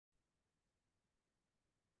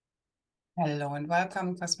Hello and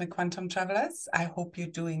welcome, Cosmic Quantum Travelers. I hope you're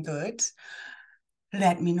doing good.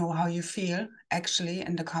 Let me know how you feel actually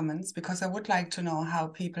in the comments, because I would like to know how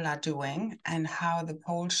people are doing and how the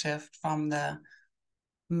pole shift from the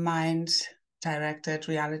mind-directed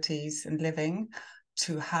realities and living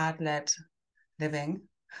to heart-led living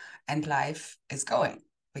and life is going,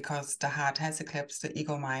 because the heart has eclipsed the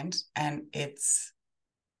ego mind and it's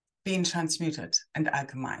being transmuted and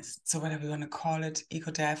alchemized. So whatever you want to call it,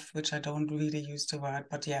 ego death, which I don't really use the word,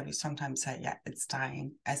 but yeah, we sometimes say, yeah, it's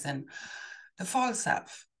dying, as in the false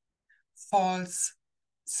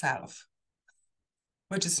self,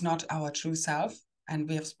 which is not our true self. And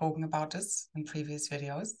we have spoken about this in previous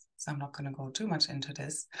videos, so I'm not going to go too much into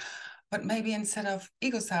this. But maybe instead of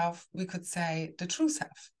ego self, we could say the true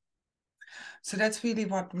self. So that's really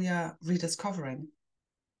what we are rediscovering.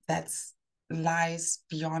 That's lies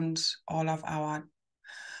beyond all of our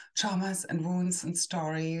traumas and wounds and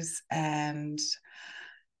stories and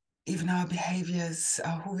even our behaviors,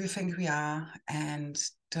 who we think we are and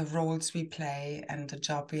the roles we play and the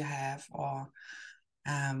job we have, or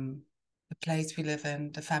the place we live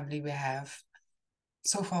in, the family we have,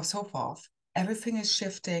 so forth, so forth. Everything is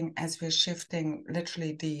shifting as we're shifting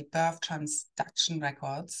literally the birth transduction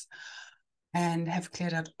records and have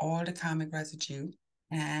cleared out all the karmic residue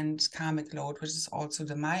and karmic load, which is also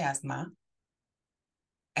the miasma.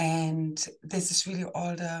 And this is really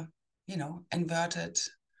all the, inverted,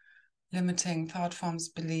 limiting thought forms,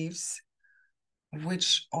 beliefs,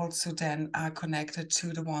 which also then are connected to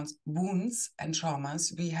the wounds and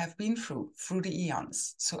traumas we have been through the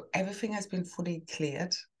eons. So everything has been fully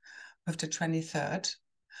cleared with the 23rd.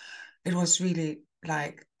 It was really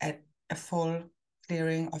like at a full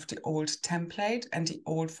clearing of the old template and the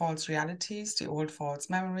old false realities, the old false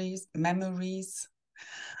memories, the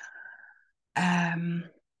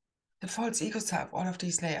false ego self, all of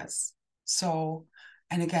these layers. So,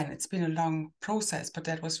 and again, it's been a long process, but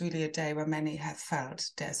that was really a day where many have felt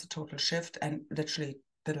there's a total shift and literally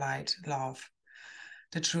the light, love,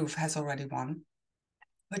 the truth has already won,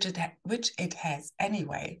 which it has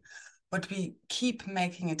anyway. But we keep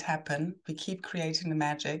making it happen. We keep creating the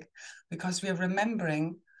magic because we are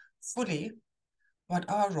remembering fully what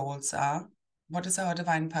our roles are, what is our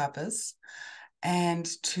divine purpose, and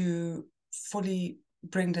to fully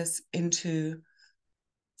bring this into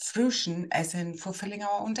fruition, as in fulfilling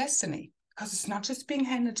our own destiny. Because it's not just being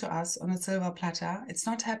handed to us on a silver platter. It's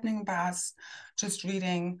not happening by us just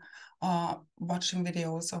reading or watching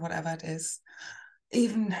videos or whatever it is.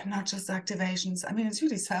 Even not just activations. I mean, it's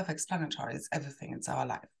really self-explanatory. It's everything. It's our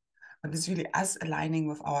life. But it's really us aligning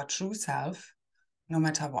with our true self, no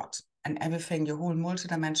matter what. And everything, your whole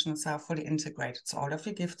multidimensional self fully integrated. So all of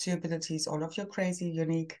your gifts, your abilities, all of your crazy,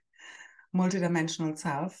 unique, multidimensional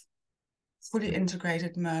self, fully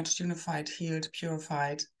integrated, merged, unified, healed,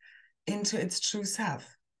 purified into its true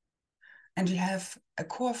self. And we have a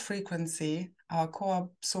core frequency, our core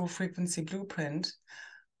soul frequency blueprint,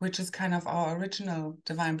 which is kind of our original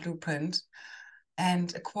divine blueprint,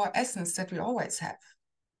 and a core essence that we always have.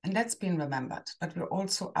 And that's been remembered, but we're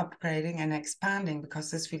also upgrading and expanding, because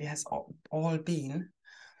this really has all been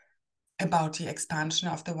about the expansion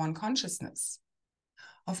of the one consciousness,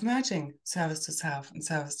 of merging service to self and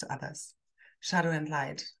service to others, shadow and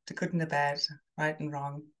light, the good and the bad, right and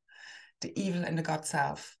wrong, the evil and the God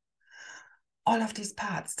self. All of these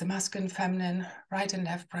parts, the masculine, feminine, right and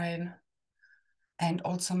left brain, and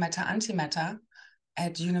also matter, antimatter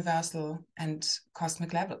at universal and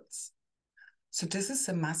cosmic levels. So this is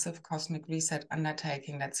a massive cosmic reset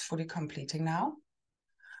undertaking that's fully completing now.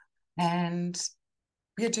 And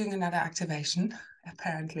we are doing another activation,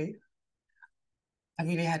 apparently. I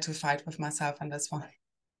really had to fight with myself on this one.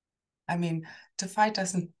 I mean, the fight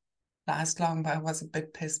doesn't last long, but I was a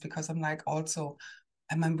bit pissed because I'm like, also,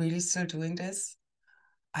 am I really still doing this?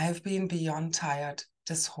 I have been beyond tired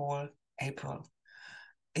this whole April.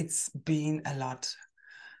 It's been a lot.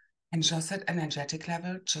 And just at energetic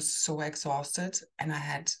level, just so exhausted. And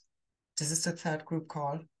this is the third group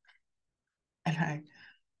call. And I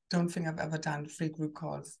don't think I've ever done 3 group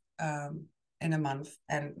calls in a month.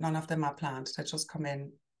 And none of them are planned. They just come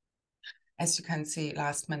in, as you can see,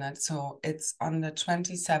 last minute. So it's on the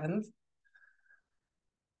 27th.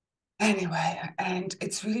 Anyway, and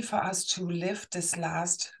it's really for us to lift this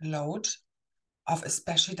last load of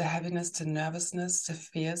especially the heaviness, the nervousness, the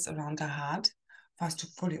fears around the heart, for us to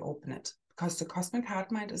fully open it. Because the cosmic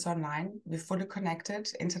heart mind is online. We're fully connected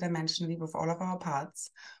interdimensionally with all of our parts,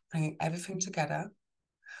 bringing everything together,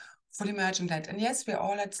 fully merging that. And yes, we're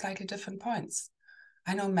all at slightly different points.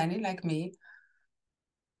 I know many like me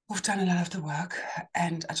who've done a lot of the work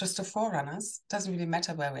and are just the forerunners. Doesn't really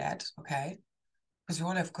matter where we're at, okay? Because we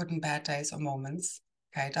all have good and bad days or moments.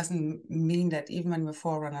 Okay, it doesn't mean that even when we're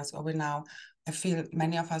forerunners or we're now, I feel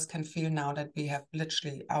many of us can feel now that we have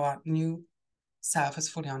literally our new self is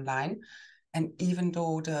fully online. And even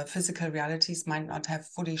though the physical realities might not have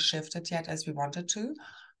fully shifted yet as we wanted to,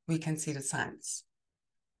 we can see the signs.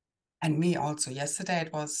 And me also. Yesterday,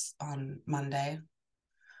 it was on Monday,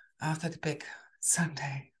 after the big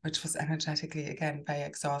Sunday, which was energetically, again, very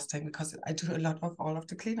exhausting because I do a lot of all of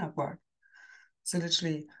the cleanup work. So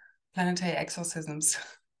literally planetary exorcisms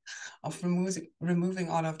of removing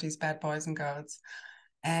all of these bad boys and girls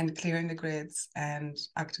and clearing the grids and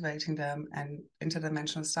activating them and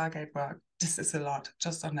interdimensional Stargate work. This is a lot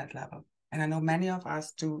just on that level. And I know many of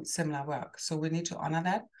us do similar work. So we need to honor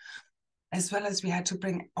that, as well as we had to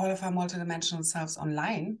bring all of our multidimensional selves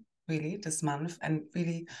online, really, this month. And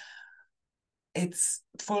really, it's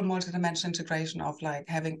full multidimensional integration of like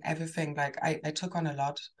having everything. Like I took on a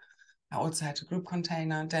lot. I also had a group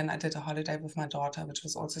container. Then I did a holiday with my daughter, which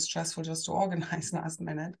was also stressful just to organize last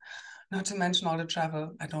minute. Not to mention all the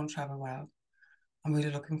travel. I don't travel well. I'm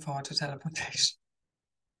really looking forward to teleportation.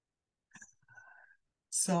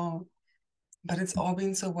 So, but it's all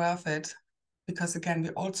been so worth it because again, we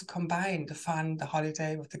also combine the fun, the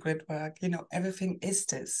holiday with the grid work. You know, everything is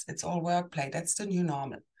this. It's all work play. That's the new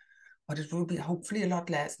normal. But it will be hopefully a lot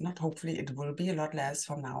less. Not hopefully, it will be a lot less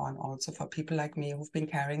from now on. Also for people like me who've been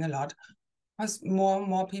carrying a lot, because more and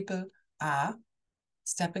more people are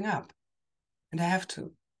stepping up, and they have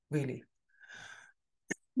to really.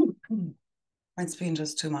 It's been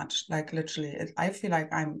just too much. Like literally, I feel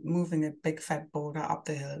like I'm moving a big fat boulder up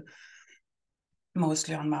the hill,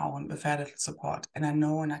 mostly on my own with very little support. And I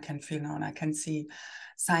know and I can feel now and I can see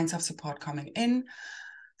signs of support coming in,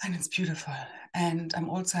 and it's beautiful. And I'm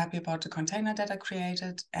also happy about the container that I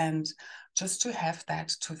created, and just to have that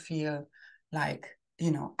to feel like,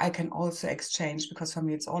 you know, I can also exchange, because for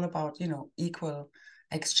me it's all about, you know, equal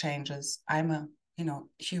exchanges. I'm a, you know,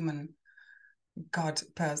 human God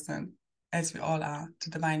person, as we all are, the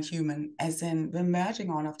divine human, as in we're merging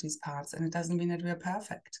all of these parts, and it doesn't mean that we're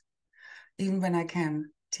perfect. Even when I can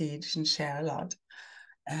teach and share a lot,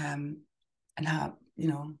 and how, you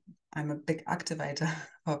know, I'm a big activator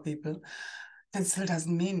for people, that still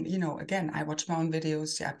doesn't mean, you know, again, I watch my own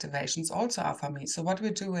videos, the activations also are for me. So what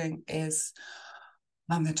we're doing is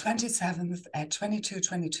on the 27th at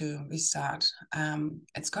 22:22, we start.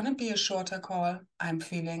 It's going to be a shorter call. I'm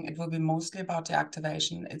feeling it will be mostly about the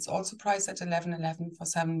activation. It's also priced at 11:11 for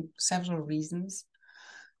several reasons.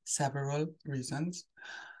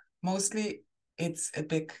 Mostly, it's a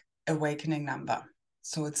big awakening number.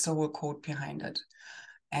 So it's the whole code behind it.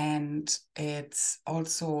 And it's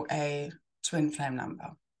also a twin flame number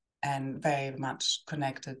and very much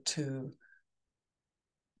connected to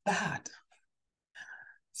the heart.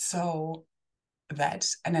 So that,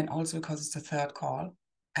 and then also because it's the third call,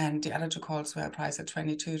 and the other two calls were priced at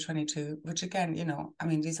 22:22, which again, you know, I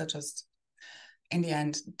mean, these are just, in the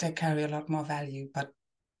end, they carry a lot more value, but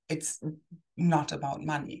it's not about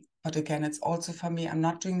money. But again, it's also for me, I'm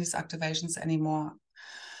not doing these activations anymore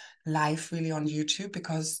live really on YouTube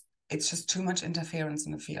because it's just too much interference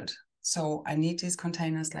in the field. So I need these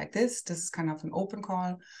containers like this. This is kind of an open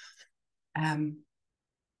call,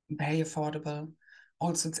 very affordable.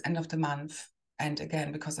 Also, it's end of the month. And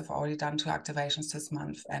again, because I've already done 2 activations this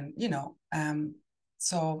month, and you know,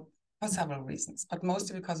 so for several reasons, but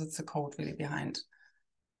mostly because it's the code really behind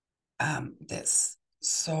this.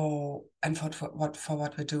 So, and for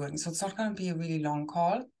what we're doing. So it's not going to be a really long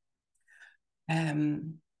call.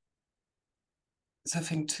 So I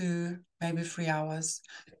think 2, maybe 3 hours.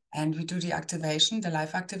 And we do the activation, the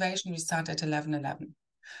live activation, we start at 11:11.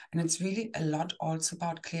 And it's really a lot also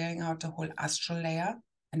about clearing out the whole astral layer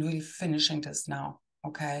and really finishing this now,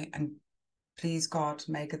 okay? And please, God,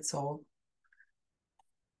 make it so.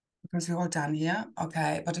 Because we're all done here,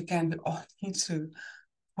 okay? But again, we all need to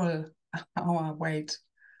pull our weight.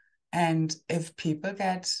 And if people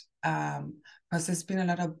get, because there's been a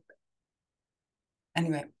lot of,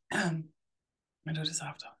 anyway, I'll do this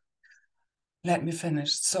after. Let me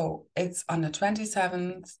finish. So it's on the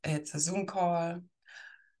 27th, it's a Zoom call.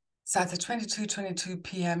 Starts at 22:22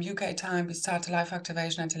 p.m. UK time. We start the live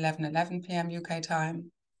activation at 11:11 p.m. UK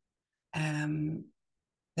time.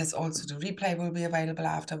 There's also the replay will be available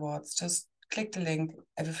afterwards. Just click the link.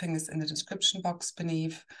 Everything is in the description box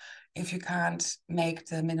beneath. If you can't make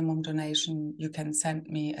the minimum donation, you can send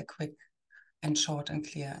me a quick and short and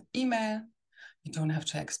clear email. You don't have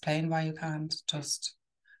to explain why you can't, just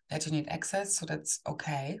that you need access. So that's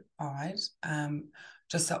okay. All right.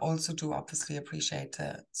 Just I also do obviously appreciate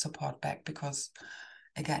the support back, because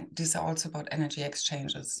again, these are also about energy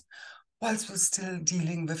exchanges, whilst we're still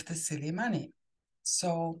dealing with the silly money.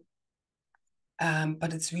 So,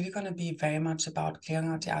 but it's really going to be very much about clearing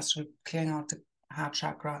out the astral, clearing out the heart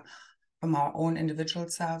chakra from our own individual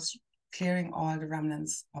selves, clearing all the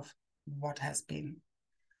remnants of what has been.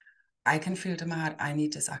 I can feel to my heart, I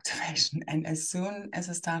need this activation. And as soon as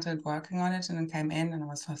I started working on it and then came in and I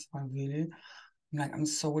was first of all, really, I'm like, I'm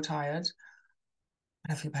so tired,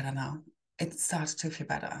 but I feel better now. It started to feel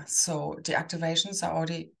better. So the activations are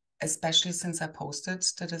already, especially since I posted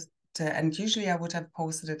and usually I would have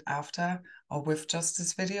posted it after or with just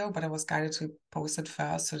this video, but I was guided to post it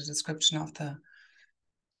first. So the description of the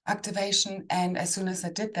activation. And as soon as I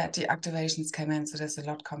did that, the activations came in. So there's a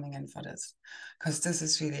lot coming in for this, because this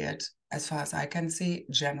is really it, as far as I can see,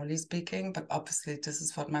 generally speaking. But obviously, this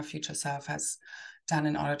is what my future self has done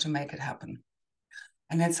in order to make it happen.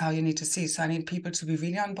 And that's how you need to see. So I need people to be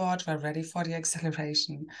really on board, who are ready for the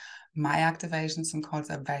acceleration. My activations and calls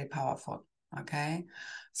are very powerful. Okay.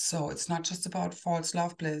 So it's not just about false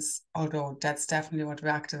love bliss, although that's definitely what we're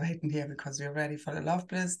activating here, because we're ready for the love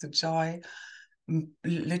bliss, the joy,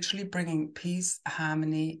 literally bringing peace,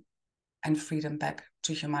 harmony, and freedom back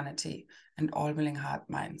to humanity and all willing heart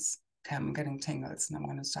minds. Okay, I'm getting tingles and I'm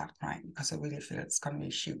going to start crying, because I really feel it's going to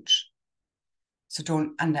be huge. So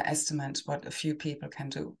don't underestimate what a few people can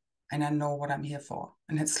do. And I know what I'm here for.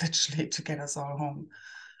 And it's literally to get us all home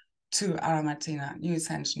to Aramatina, New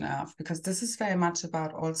Ascension Earth, because this is very much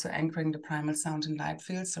about also anchoring the primal sound and light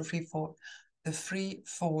fields. So the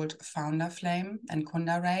threefold founder flame and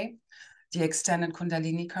Kunda ray, the extended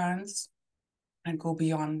Kundalini currents, and go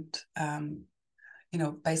beyond,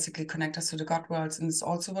 basically connect us to the God worlds. And it's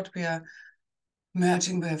also what we are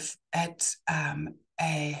merging with at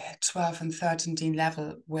a 12 and 13D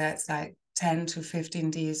level, where it's like 10 to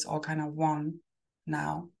 15D is all kind of one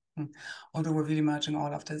now, although we're really merging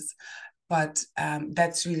all of this. But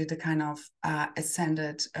that's really the kind of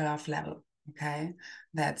ascended Earth level, okay?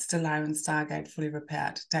 That's the Lyran Stargate fully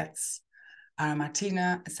repaired. That's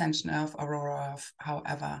Aramatina, Ascension Earth, Aurora Earth,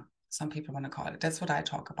 however some people want to call it. That's what I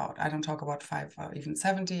talk about. I don't talk about 5 or even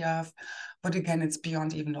 70 Earth, but again, it's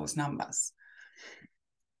beyond even those numbers.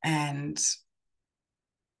 And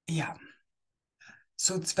yeah,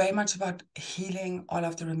 so it's very much about healing all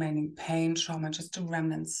of the remaining pain, trauma, just the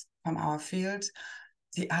remnants from our field,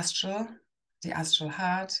 the astral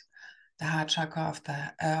heart, the heart chakra of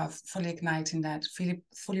the earth, fully igniting that,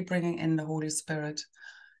 fully bringing in the Holy Spirit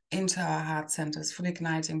into our heart centers, fully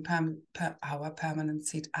igniting our permanent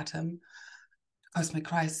seed atom, cosmic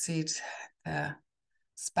Christ seed, the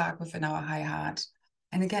spark within our high heart.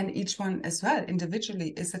 And again, each one as well individually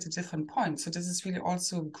is at a different point. So this is really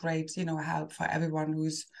also great, help for everyone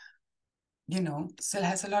who's, still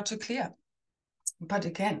has a lot to clear. But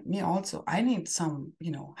again, me also, I need some,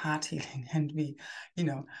 heart healing, and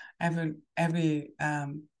every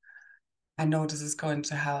I know this is going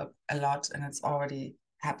to help a lot, and it's already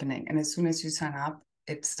happening. And as soon as you sign up,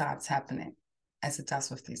 it starts happening, as it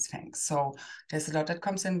does with these things. So there's a lot that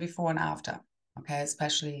comes in before and after, okay,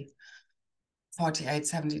 especially 48,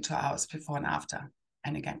 72 hours before and after.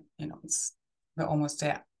 And again, we're almost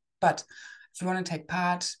there. But if you want to take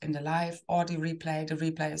part in the live or the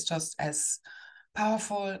replay is just as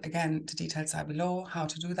powerful. Again, the details are below, how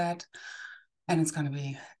to do that. And it's going to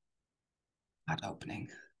be heart opening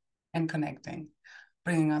and connecting,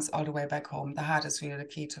 bringing us all the way back home. The heart is really the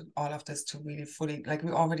key to all of this, to really fully, like,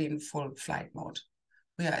 we're already in full flight mode.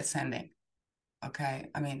 We are ascending. Okay.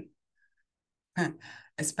 I mean,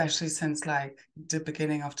 especially since like the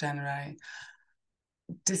beginning of January.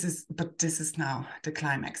 This is now the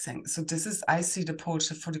climaxing. So I see the pole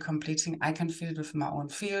shift fully completing. I can feel it with my own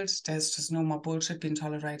field. There's just no more bullshit being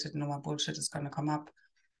tolerated. No more bullshit is going to come up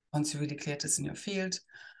once you really clear this in your field.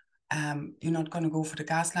 You're not going to go for the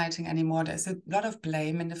gaslighting anymore. There's a lot of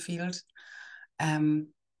blame in the field. And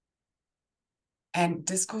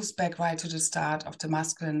this goes back right to the start of the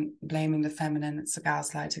masculine blaming the feminine. It's the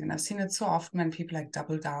gaslighting. And I've seen it so often when people like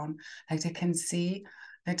double down, like they can see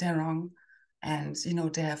that they're wrong. And,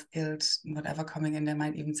 they have guilt, whatever coming in. They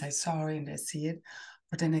might even say sorry and they see it.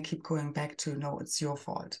 But then they keep going back to, no, it's your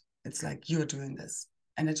fault. It's like, you're doing this.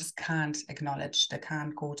 And they just can't acknowledge. They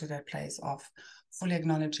can't go to that place of fully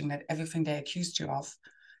acknowledging that everything they accused you of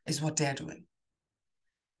is what they're doing.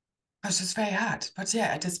 It's just very hard. But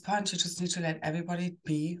yeah, at this point, you just need to let everybody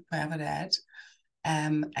be wherever they're at,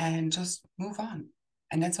 and just move on.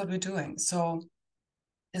 And that's what we're doing. So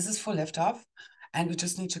this is full lift off. And we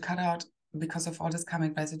just need to cut out, because of all this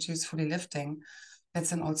karmic residues fully lifting,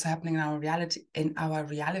 that's then also happening in our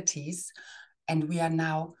realities. And we are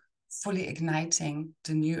now fully igniting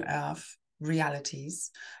the new earth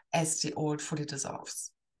realities as the old fully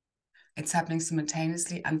dissolves. It's happening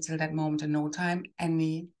simultaneously until that moment in no time.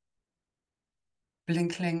 Any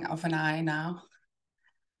blinking of an eye now,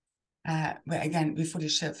 where again, we fully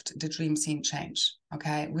shift, the dream scene change,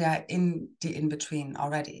 okay? We are in the in-between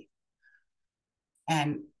already.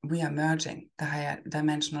 And we are merging the higher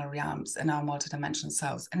dimensional realms in our multidimensional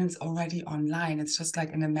selves. And it's already online. It's just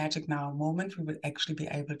like in a magic now moment, we will actually be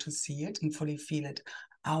able to see it and fully feel it.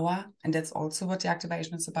 And that's also what the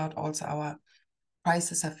activation is about, also our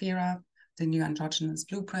Crisis Saphira, the new androgynous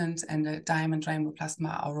blueprint, and the diamond rainbow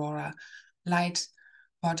plasma aurora light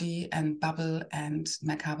body and bubble and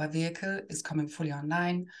Merkaba vehicle is coming fully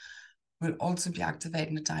online. We'll also be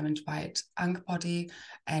activating the diamond white Ankh body,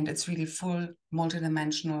 and it's really full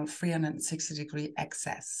multidimensional 360-degree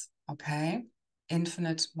access, okay?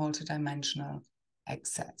 Infinite multidimensional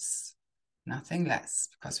access, nothing less,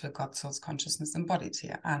 because we've got source consciousness embodied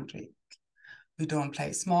here, aren't we? We don't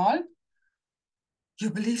play small.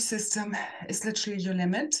 Your belief system is literally your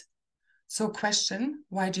limit. So question,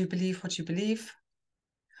 why do you believe what you believe?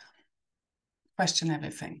 Question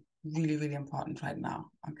everything. Really, really important right now,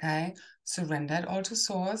 okay? Surrender it all to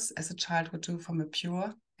source as a child would do from a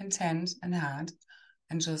pure intent and heart,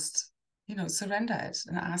 and just, you know, surrender it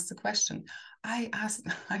and ask the question. I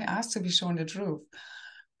asked to be shown the truth.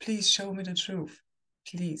 Please show me the truth.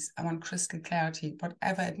 Please, I want crystal clarity,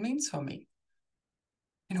 whatever it means for me.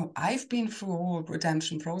 You know, I've been through a whole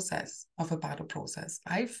redemption process of a battle process.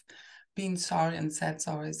 I've been sorry and said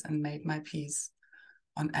sorries and made my peace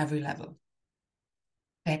on every level.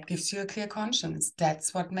 That gives you a clear conscience.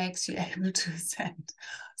 That's what makes you able to ascend.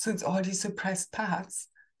 So it's all these suppressed parts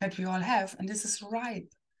that we all have. And this is ripe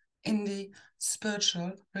in the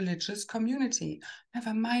spiritual, religious community.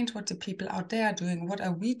 Never mind what the people out there are doing. What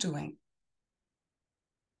are we doing?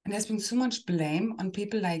 And there's been so much blame on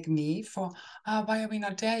people like me for, why are we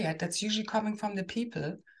not there yet? That's usually coming from the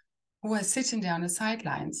people who are sitting there on the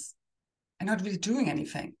sidelines and not really doing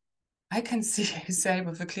anything. I can say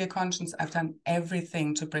with a clear conscience, I've done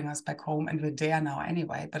everything to bring us back home, and we're there now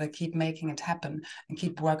anyway, but I keep making it happen and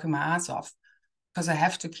keep working my ass off because I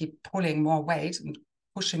have to keep pulling more weight and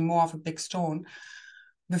pushing more of a big stone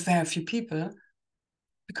with very few people,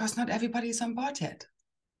 because not everybody is on board yet.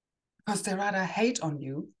 Because they rather hate on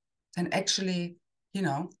you than actually, you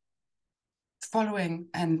know, following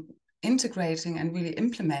and integrating and really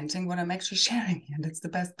implementing what I'm actually sharing here. And that's the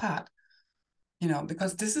best part, you know,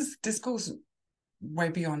 because this goes way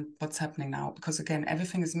beyond what's happening now, because again,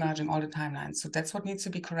 everything is merging all the timelines. So that's what needs to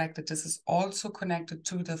be corrected. This is also connected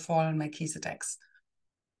to the fallen Melchizedeks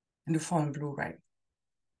and the fallen Blu-ray.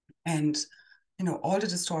 And you know, all the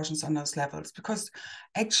distortions on those levels, because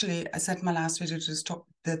actually, I said in my last video,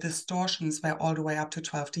 the distortions were all the way up to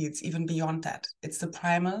 12D. It's even beyond that. It's the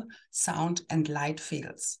primal sound and light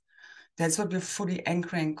fields. That's what we're fully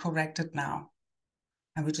anchoring corrected now.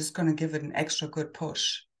 And we're just going to give it an extra good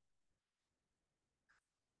push.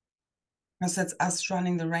 Because that's us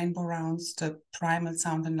running the rainbow rounds, the primal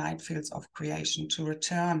sound and light fields of creation to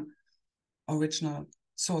return original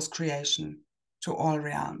source creation to all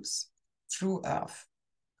realms through Earth,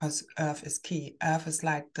 because Earth is key. Earth is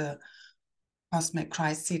like the cosmic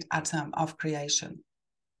Christ seed atom of creation.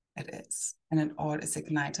 It is. And it all is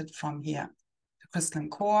ignited from here. The crystalline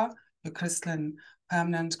core, your crystalline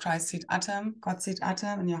permanent Christ seed atom, God seed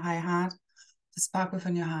atom in your high heart, the spark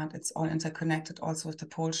within your heart, it's all interconnected also with the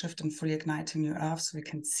pole shift and fully igniting your Earth so we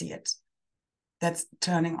can see it. That's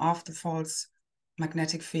turning off the false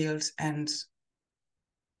magnetic field and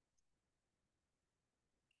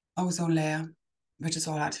ozone layer, which is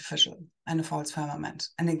all artificial, and a false firmament.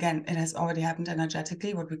 And again, it has already happened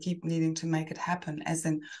energetically, but we keep needing to make it happen, as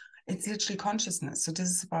in it's literally consciousness. So this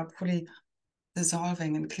is about fully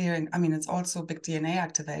dissolving and clearing. I mean, it's also big DNA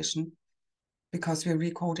activation, because we're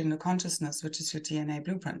recoding the consciousness, which is your DNA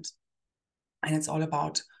blueprint. And it's all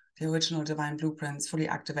about the original divine blueprints, fully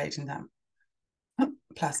activating them,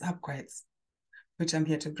 plus upgrades, which I'm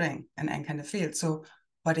here to bring and anchor in the field. So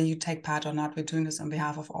whether you take part or not, we're doing this on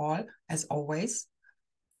behalf of all, as always.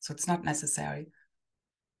 So it's not necessary.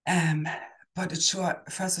 But it sure,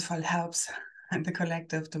 first of all, helps the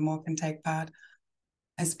collective, the more can take part,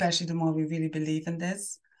 especially the more we really believe in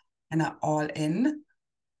this and are all in.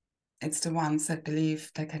 It's the ones that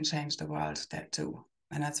believe they can change the world that do.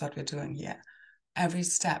 And that's what we're doing here. Every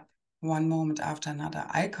step, one moment after another,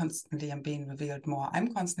 I constantly am being revealed more.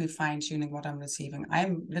 I'm constantly fine-tuning what I'm receiving.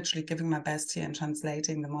 I'm literally giving my best here and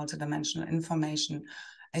translating the multidimensional information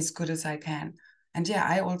as good as I can. And yeah,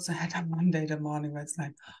 I also had a Monday the morning where it's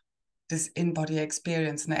like this in-body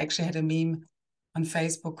experience. And I actually had a meme on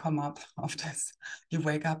Facebook come up of this. You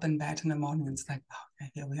wake up in bed in the morning and it's like, oh,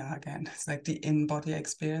 okay, here we are again. It's like the in-body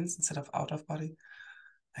experience instead of out of body.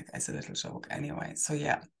 Like, it's a little joke anyway. So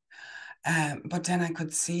yeah. But then I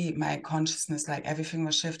could see my consciousness, like everything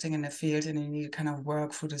was shifting in the field, and you need to kind of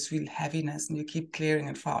work through this real heaviness, and you keep clearing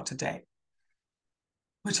it throughout the day,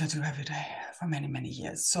 which I do every day for many, many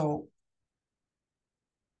years. So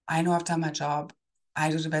I know I've done my job. I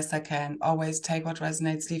do the best I can. Always take what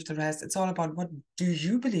resonates, leave the rest. It's all about, what do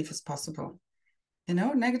you believe is possible? You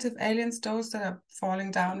know, negative aliens, those that are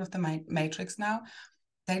falling down with the matrix now,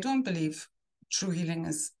 they don't believe true healing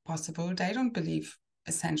is possible. They don't believe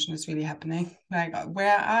ascension is really happening. Like,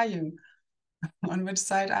 where are you? On which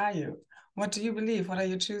side are you? What do you believe? What are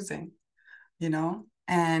you choosing? You know?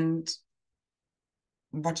 And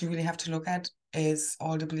what you really have to look at is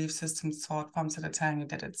all the belief systems, thought forms that are telling you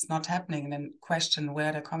that it's not happening, and then question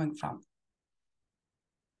where they're coming from.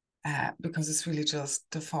 Because it's really just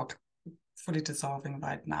the fog fully dissolving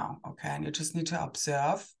right now, okay? And you just need to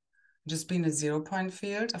observe, just be in a 0 point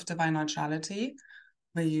field of divine neutrality,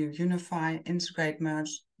 where you unify, integrate,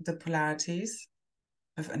 merge the polarities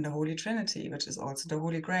within the Holy Trinity, which is also the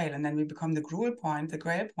Holy Grail. And then we become the Gruel point, the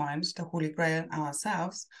Grail point, the Holy Grail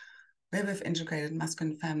ourselves, where we've integrated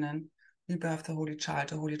masculine, feminine, we birth the Holy Child,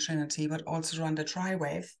 the Holy Trinity, but also run the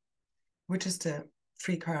tri-wave, which is the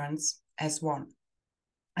three currents as one.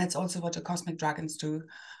 That's also what the cosmic dragons do,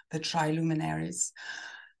 the tri-luminaries.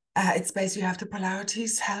 It's basically you have the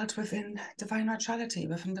polarities held within divine neutrality,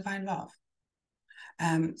 within divine love.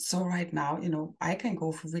 So right now, you know, I can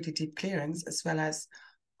go for really deep clearings as well as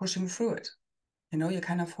pushing through it. You know, you're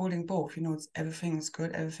kind of holding both. You know, it's, everything is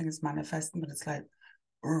good, everything is manifesting, but it's like,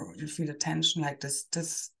 you feel the tension, like this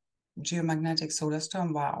geomagnetic solar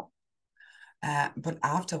storm. Wow. But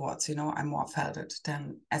afterwards, you know, I more felt it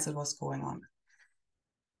than as it was going on.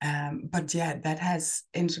 But yeah, that has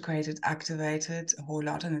integrated, activated a whole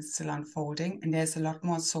lot, and it's still unfolding. And there's a lot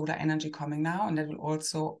more solar energy coming now, and that will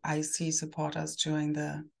also, I see, support us during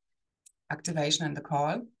the activation and the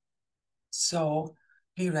call. So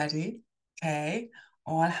be ready. Okay.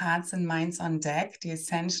 All hearts and minds on deck. The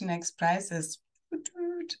Ascension Express is,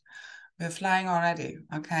 we're flying already.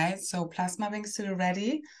 Okay. So plasma wings still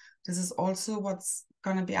ready. This is also what's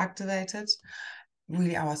going to be activated.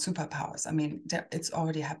 Really our superpowers. I mean, it's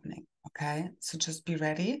already happening. Okay. So just be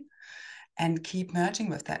ready and keep merging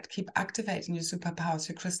with that. Keep activating your superpowers,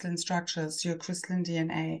 your crystalline structures, your crystalline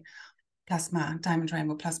DNA, plasma, diamond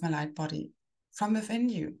rainbow, plasma light body from within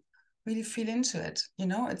you. Really feel into it. You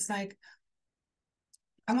know, it's like,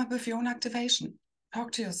 come up with your own activation.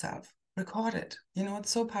 Talk to yourself. Record it. You know,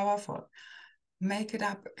 it's so powerful. Make it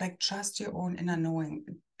up. Like, trust your own inner knowing.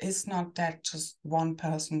 It's not that just one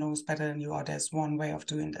person knows better than you, or there's one way of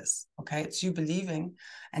doing this. Okay, it's you believing.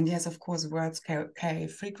 And yes, of course, words carry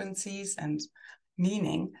frequencies and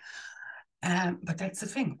meaning. But that's the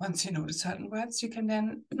thing. Once you know the certain words, you can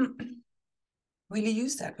then really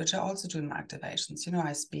use that, which I also do in my activations. You know,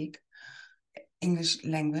 I speak English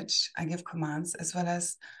language, I give commands, as well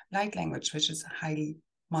as light language, which is highly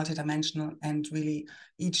multidimensional. And really,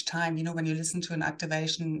 each time, you know, when you listen to an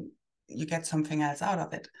activation, you get something else out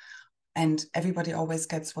of it. And everybody always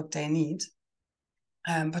gets what they need.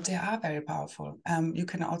 But they are very powerful. You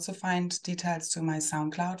can also find details to my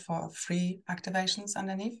SoundCloud for free activations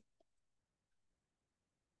underneath.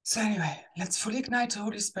 So anyway, let's fully ignite the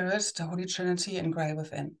Holy Spirit, the Holy Trinity, and Grail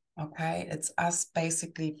within. Okay, it's us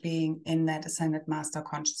basically being in that ascended master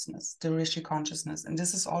consciousness, the Rishi consciousness. And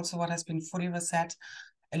this is also what has been fully reset,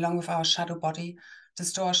 along with our shadow body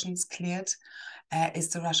distortions cleared, is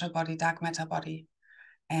the Rasha body, dark matter body.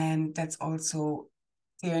 And that's also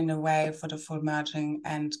clearing the way for the full merging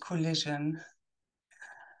and collision,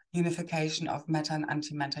 unification of matter and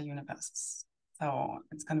antimatter universes. So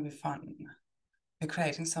it's going to be fun. We're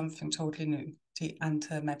creating something totally new, the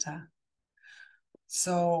antimatter.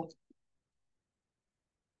 So,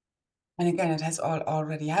 and again, it has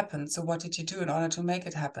already happened. So what did you do in order to make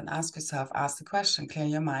it happen? Ask yourself, ask the question, clear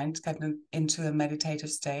your mind, get into a meditative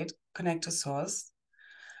state, connect to source,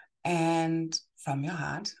 and from your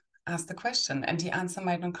heart, ask the question. And the answer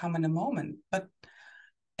might not come in a moment, but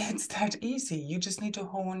it's that easy. You just need to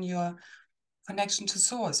hone your connection to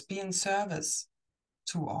source, be in service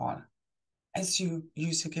to all as you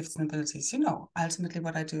use your gifts and abilities. You know, ultimately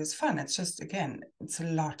what I do is fun. It's just, again, it's a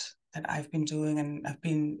lot that I've been doing, and I've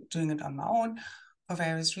been doing it on my own for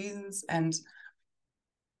various reasons. And,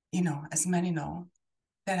 you know, as many know,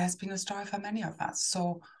 that has been a story for many of us.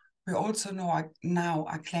 So we also know now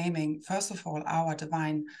are claiming, first of all, our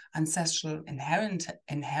divine ancestral inheritance.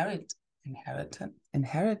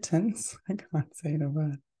 I can't say the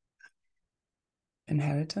word.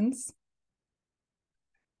 inheritance.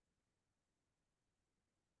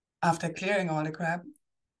 After clearing all the crap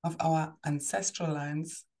of our ancestral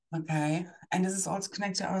lines, okay? And this is also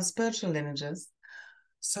connected to our spiritual lineages.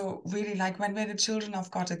 So really, like when we're the children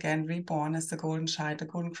of God again, reborn as the golden child, the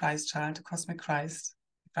golden Christ child, the cosmic Christ,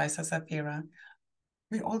 Christ as Apira,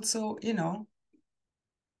 we also, you know,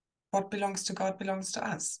 what belongs to God belongs to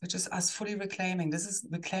us, which is us fully reclaiming. This is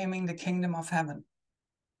reclaiming the kingdom of heaven.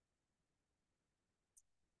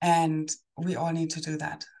 And we all need to do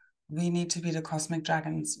that. We need to be the cosmic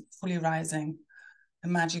dragons, fully rising, the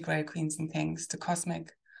magic great queens and kings, the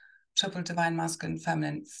cosmic triple divine masculine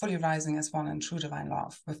feminine, fully rising as one in true divine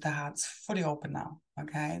love, with the hearts fully open now.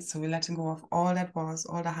 Okay, so we're letting go of all that was,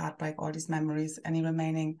 all the heartbreak, all these memories, any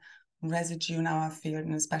remaining residue in our field,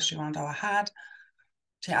 and especially around our heart,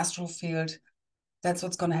 the astral field. That's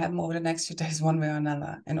what's going to happen over the next few days, one way or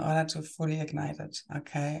another, in order to fully ignite it.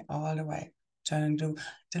 Okay, all the way, turning to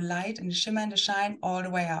the light and the shimmer and the shine all the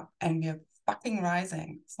way up, and we're fucking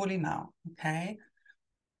rising fully now. Okay.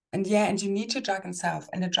 And yeah, and you need your dragon self.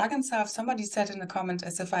 And the dragon self, somebody said in the comment,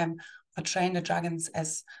 as if I'm portraying the dragons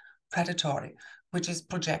as predatory, which is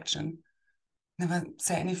projection. Never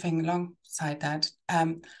say anything alongside that.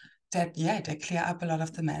 That, yeah, they clear up a lot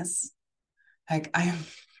of the mess. Like I am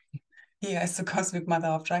here as the cosmic mother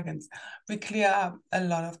of dragons. We clear up a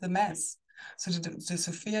lot of the mess. So the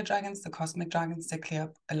Sophia dragons, the cosmic dragons, they clear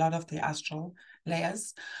up a lot of the astral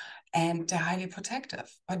layers, and they're highly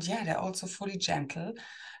protective. But yeah, they're also fully gentle.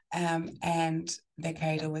 And they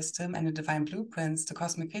carry the wisdom and the divine blueprints, the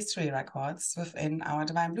cosmic history records within our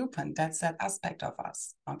divine blueprint. That's that aspect of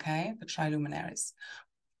us, okay? The triluminaries.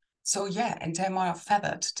 So yeah, and they're more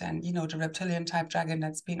feathered than, you know, the reptilian type dragon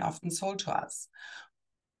that's been often sold to us.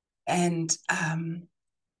 And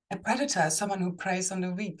a predator is someone who preys on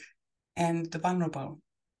the weak and the vulnerable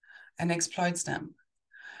and exploits them.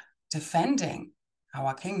 Defending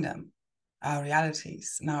our kingdom, our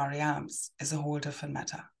realities, and our realms is a whole different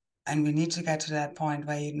matter. And we need to get to that point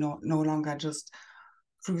where you no longer just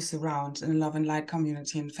cruise around in a love and light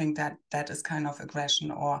community and think that that is kind of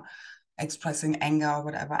aggression or expressing anger or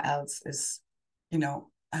whatever else is, you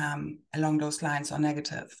know, along those lines or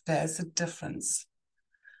negative. There is a difference.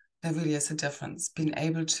 There really is a difference. Being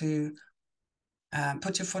able to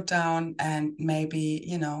put your foot down and maybe,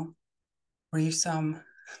 you know, breathe some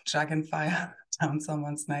dragon fire down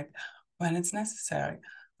someone's neck when it's necessary.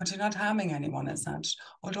 But you're not harming anyone as such.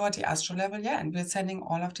 Although at the astral level, yeah, and we're sending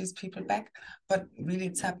all of these people back, but really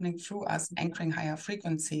it's happening through us anchoring higher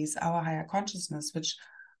frequencies, our higher consciousness, which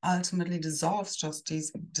ultimately dissolves just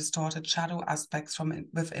these distorted shadow aspects from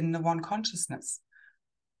within the one consciousness.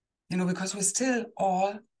 You know, because we're still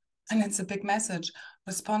all, and it's a big message,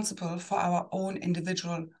 responsible for our own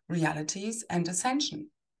individual realities and ascension.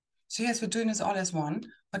 So yes, we're doing this all as one,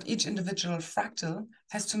 but each individual fractal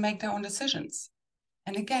has to make their own decisions.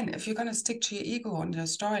 And again, if you're going to stick to your ego and your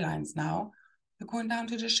storylines now, you're going down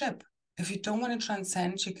to the ship. If you don't want to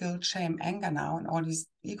transcend your guilt, shame, anger now, and all this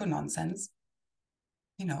ego nonsense,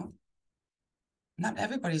 you know, not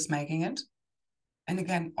everybody's making it. And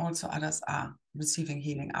again, also others are receiving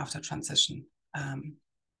healing after transition,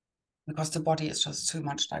 because the body is just too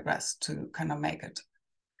much digressed to kind of make it.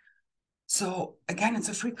 So again, it's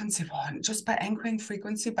a frequency one. Just by anchoring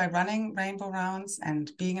frequency, by running rainbow rounds and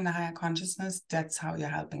being in a higher consciousness, that's how you're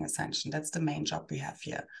helping ascension. That's the main job we have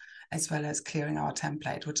here, as well as clearing our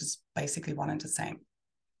template, which is basically one and the same.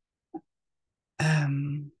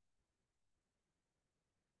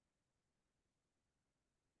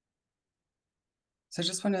 So I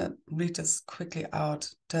just want to read this quickly out,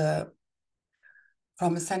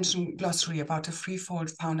 from Ascension Glossary about the threefold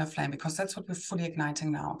founder flame, because that's what we're fully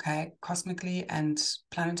igniting now, okay? Cosmically and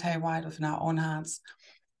planetary-wide within our own hearts.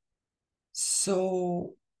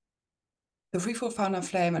 So the threefold founder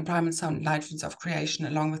flame and primal sound light fields of creation,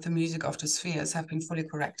 along with the music of the spheres, have been fully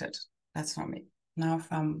corrected. That's from me. Now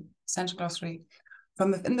from Ascension Glossary. From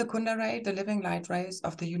within the Kunda ray, the living light rays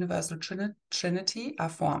of the universal trinity are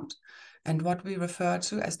formed, and what we refer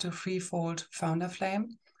to as the threefold founder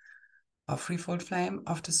flame, or threefold flame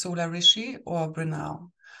of the solar rishi or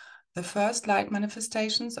Brenau. The first light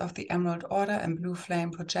manifestations of the emerald order and blue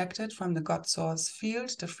flame projected from the God source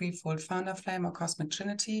field, the threefold founder flame or cosmic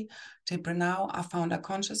trinity, the Brenau are founder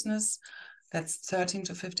consciousness, that's 13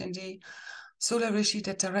 to 15D. Solar rishi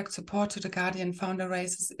that direct support to the guardian founder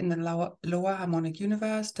races in the lower harmonic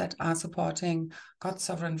universe that are supporting God's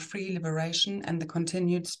sovereign free liberation and the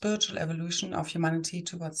continued spiritual evolution of humanity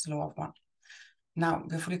towards the lower one. Now,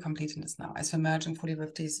 we're fully completing this now. As we're merging fully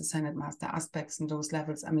with these ascended master aspects and those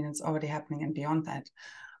levels, I mean, it's already happening and beyond that.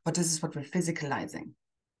 But this is what we're physicalizing.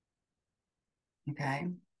 Okay.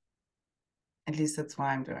 At least that's what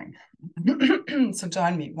I'm doing. So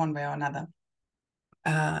join me one way or another,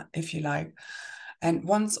 if you like. And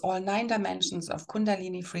once all 9 dimensions of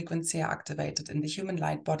Kundalini frequency are activated in the human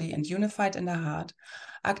light body and unified in the heart,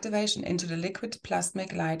 activation into the liquid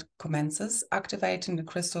plasmic light commences, activating the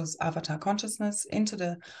crystal's avatar consciousness into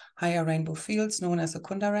the higher rainbow fields known as the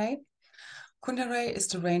Kunda ray. Kunda ray is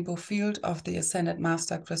the rainbow field of the Ascended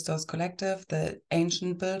Master Crystals Collective, the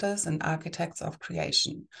ancient builders and architects of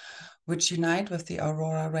creation, which unite with the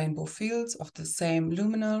aurora rainbow fields of the same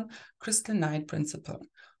luminal crystal night principle,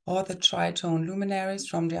 or the tritone luminaries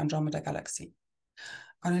from the Andromeda Galaxy.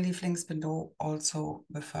 I'm going to leave links below also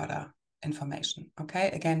with further information. Okay,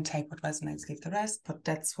 again, take what resonates, leave the rest, but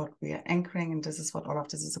that's what we are anchoring, and this is what all of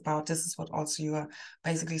this is about. This is what also you are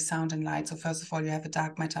basically sound and light. So first of all, you have a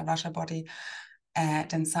dark matter Rasha body,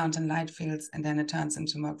 then sound and light fields, and then it turns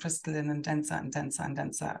into more crystalline and denser and denser and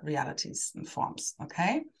denser realities and forms.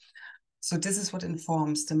 Okay, so this is what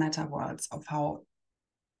informs the meta worlds of how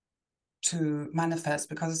to manifest,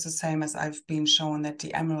 because it's the same as I've been shown that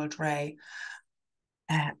the emerald ray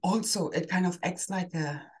also, it kind of acts like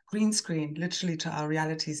a green screen, literally, to our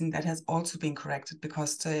realities. And that has also been corrected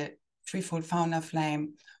because the threefold founder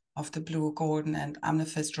flame of the blue, golden, and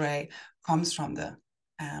amethyst ray comes from the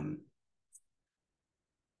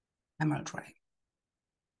emerald ray.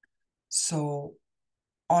 So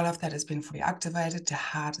all of that has been fully activated. The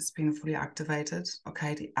heart has been fully activated.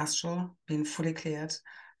 Okay, the astral been fully cleared.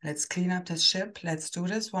 Let's clean up this ship. Let's do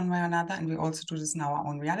this one way or another. And we also do this in our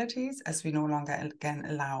own realities, as we no longer again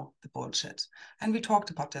allow the bullshit. And we talked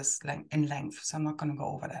about this in length, so I'm not going to go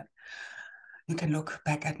over that. You can look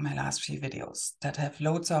back at my last few videos that have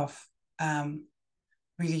loads of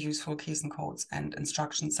really useful keys and codes and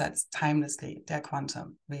instruction sets timelessly. They're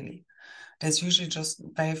quantum, really. There's usually just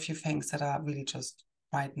very few things that are really just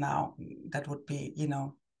right now that would be, you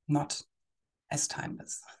know, not as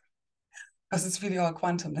timeless. Because it's really all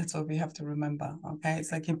quantum. That's what we have to remember. Okay,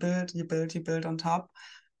 it's like you build on top,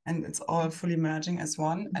 and it's all fully merging as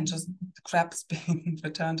one, and just the crap's being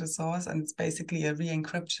returned to source. And it's basically a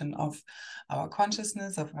re-encryption of our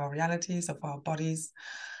consciousness, of our realities, of our bodies,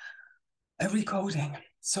 a recoding.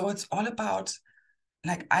 So it's all about,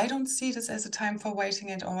 like, I don't see this as a time for waiting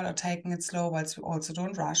it all or taking it slow, whilst we also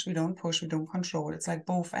don't rush, we don't push, we don't control. It's like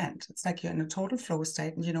both ends. It's like you're in a total flow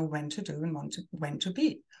state and you know when to do and when to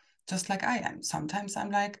be. Just like I am. Sometimes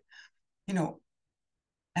I'm like, you know,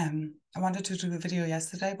 I wanted to do a video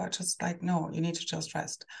yesterday, but just like, no, you need to just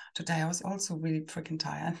rest. Today I was also really freaking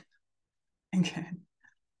tired. Again.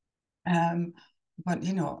 But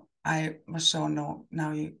you know, I was shown, no,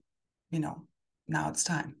 now you know, now it's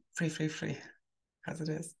time. Free, because it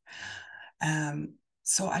is.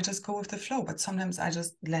 So I just go with the flow, but sometimes I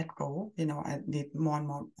just let go. You know, I need more and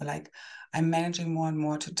more, like I'm managing more and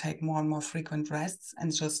more to take more and more frequent rests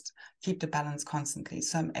and just keep the balance constantly.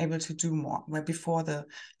 So I'm able to do more, where before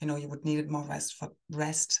you know, you would need more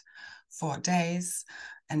rest for days.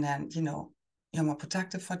 And then, you know, you're more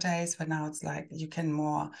productive for days, but now it's like you can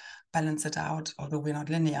more balance it out, although we're not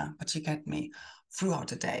linear, but you get me, throughout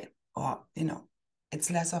the day. Or, you know, it's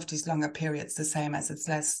less of these longer periods, the same as it's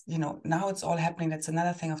less, you know, now it's all happening. That's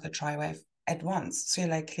another thing of the tri-wave at once. So you're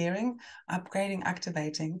like clearing, upgrading,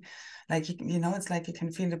 activating, like, you know, it's like you can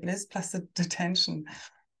feel the bliss plus the tension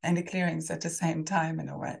and the clearings at the same time in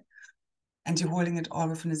a way. And you're holding it all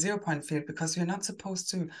within a 0 point field, because you're not supposed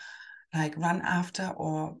to like run after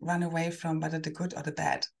or run away from whether the good or the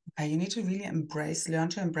bad. Okay, you need to really learn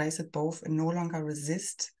to embrace it both and no longer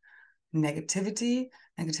resist negativity,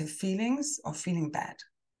 negative feelings, or feeling bad.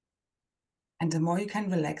 And the more you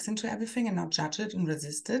can relax into everything and not judge it and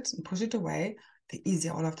resist it and push it away, the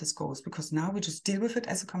easier all of this goes, because now we just deal with it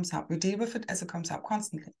as it comes up. We deal with it as it comes up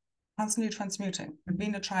constantly transmuting,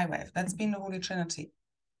 being the tri-wave. That's been the Holy Trinity,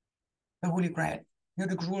 the Holy Grail. You're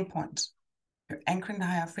the gruel point. You're anchoring the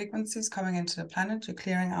higher frequencies coming into the planet. You're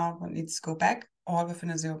clearing out what needs to go back, all within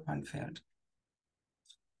a 0 point field.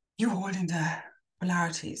 You're holding the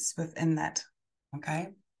polarities within that, okay?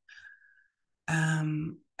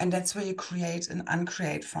 And that's where you create and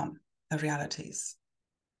uncreate from the realities.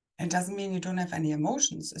 It doesn't mean you don't have any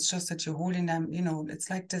emotions. It's just that you're holding them, you know,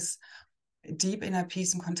 it's like this deep inner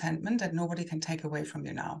peace and contentment that nobody can take away from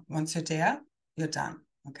you now. Once you're there, you're done,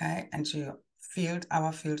 okay? And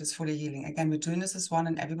our field is fully healing. Again, we're doing this as one,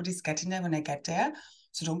 and everybody's getting there when they get there.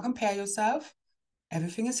 So don't compare yourself.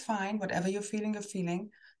 Everything is fine. Whatever you're feeling, you're feeling.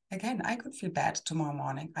 Again, I could feel bad tomorrow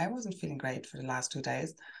morning. I wasn't feeling great for the last 2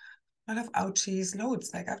 days. A lot of ouchies,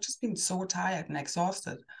 loads. Like, I've just been so tired and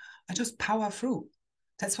exhausted. I just power through.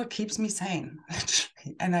 That's what keeps me sane.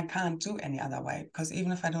 And I can't do any other way, because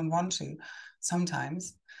even if I don't want to,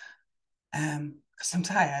 sometimes, because I'm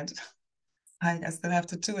tired. I still have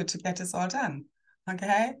to do it to get this all done.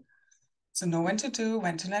 Okay. So know when to do,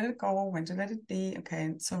 when to let it go, when to let it be.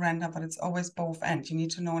 Okay, surrender, but it's always both ends. You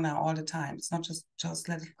need to know now all the time. It's not just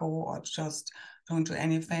let it go or just don't do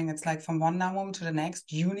anything. It's like from one now moment to the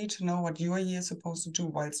next, you need to know what you are here supposed to do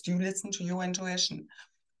whilst you listen to your intuition.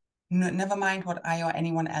 Never mind what I or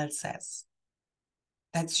anyone else says.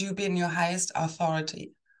 That's you being your highest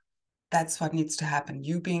authority. That's what needs to happen.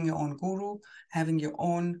 You being your own guru, having your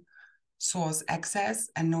own source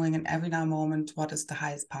access, and knowing in every now moment what is the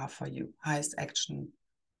highest path for you, highest action.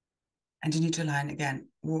 And you need to align again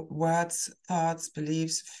words, thoughts,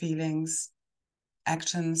 beliefs, feelings,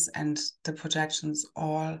 actions, and the projections,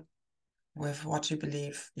 all with what you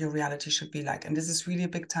believe your reality should be like. And this is really a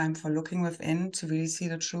big time for looking within to really see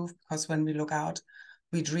the truth, because when we look out,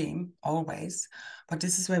 we dream always, but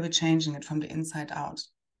this is where we're changing it from the inside out.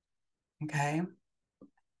 Okay.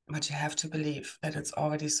 But you have to believe that it's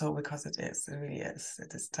already so, because it is. It really is.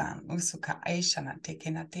 It is done. So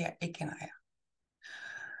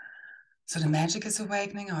the magic is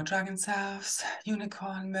awakening, our dragon selves,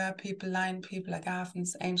 unicorn, mer people, lion people,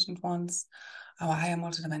 agathans, ancient ones, our higher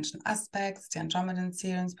multidimensional aspects, the Andromedan,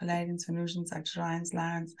 Sirians, Palladians, Venusians, Arcturians,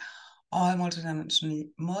 lions, all multidimensionally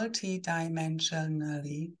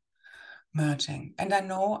merging. And I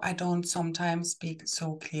know I don't sometimes speak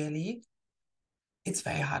so clearly. It's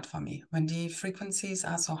very hard for me when the frequencies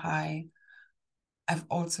are so high. I've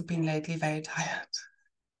also been lately very tired.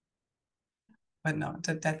 But no,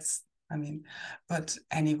 that's, I mean, but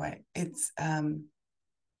anyway, it's,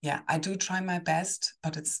 yeah, I do try my best,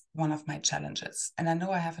 but it's one of my challenges. And I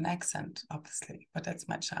know I have an accent, obviously, but that's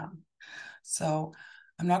my charm. So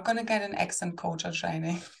I'm not going to get an accent coach or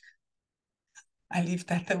training. I leave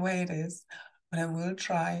that the way it is, but I will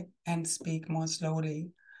try and speak more slowly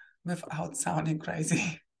without sounding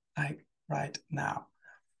crazy, like right now.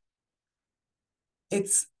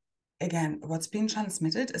 It's, again, what's being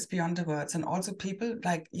transmitted is beyond the words. And also people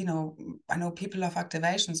like, you know, I know people love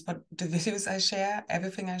activations, but the videos I share,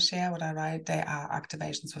 everything I share, what I write, they are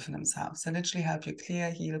activations within themselves. They literally help you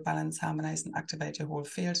clear, heal, balance, harmonize, and activate your whole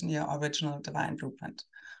field in your original divine blueprint.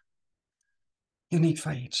 Unique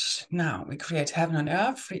for each. Now we create heaven on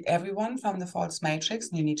earth, free everyone from the false matrix.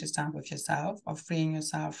 And you need to start with yourself, of freeing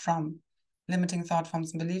yourself from limiting thought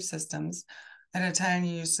forms and belief systems that are telling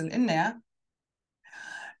you you're still in there.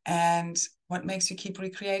 And what makes you keep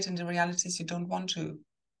recreating the realities you don't want to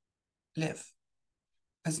live.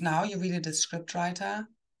 Because now you're really the script writer,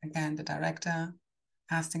 again, the director,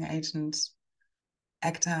 casting agent,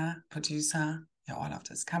 actor, producer, you're all of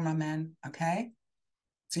this, cameraman, okay?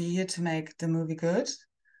 So you're here to make the movie good.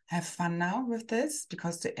 Have fun now with this,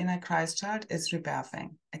 because the inner Christ child is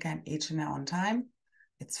rebirthing. Again, each in their own time.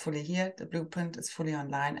 It's fully here, the blueprint is fully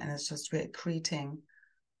online, and it's just recreating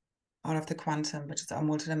all of the quantum, which is our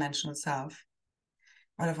multidimensional self.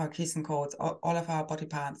 All of our keys and codes, all of our body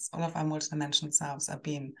parts, all of our multidimensional selves are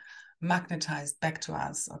being magnetized back to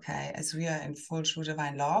us, okay, as we are in full true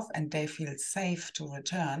divine love, and they feel safe to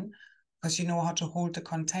return, because you know how to hold the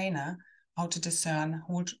container, how to discern,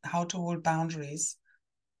 how to hold boundaries,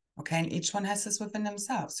 okay, and each one has this within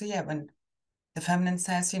themselves. So yeah, when the feminine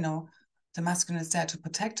says, you know, the masculine is there to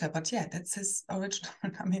protect her, but yeah, that's his original,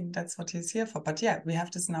 I mean, that's what he's here for. But yeah, we have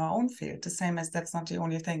this in our own field, the same as that's not the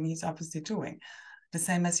only thing he's obviously doing. The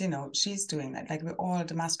same as, you know, she's doing that. Like we're all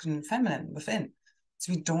the masculine and feminine within.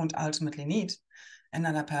 So we don't ultimately need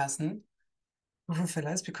another person who fulfill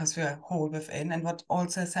us, because we're whole within. And what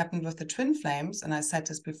also has happened with the twin flames, and I said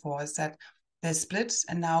this before, is that they're split.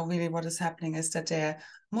 And now really what is happening is that they're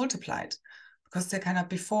multiplied, because they kind of,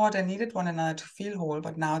 before they needed one another to feel whole,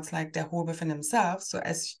 but now it's like they're whole within themselves. So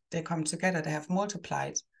as they come together, they have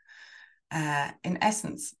multiplied in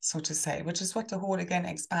essence, so to say, which is what the whole, again,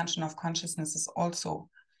 expansion of consciousness is also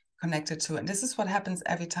connected to. And this is what happens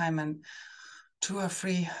every time when 2 or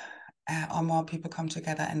 3 or more people come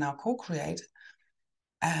together and now co-create,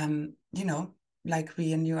 you know, like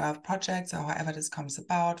we in New Earth projects, or however this comes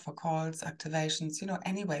about, for calls, activations, you know,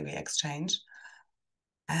 any way we exchange,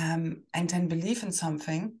 and then believe in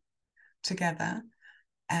something together,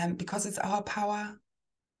 because it's our power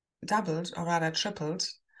doubled, or rather tripled,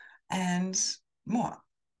 and more,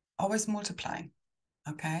 always multiplying,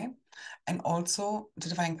 okay? And also the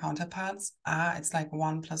divine counterparts are, it's like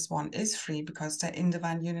 1 + 1 is 3, because they're in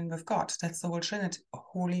divine union with God. That's the whole Trinity,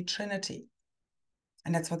 Holy Trinity.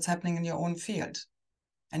 And that's what's happening in your own field.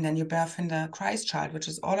 And then you birth in the Christ child, which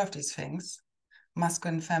is all of these things,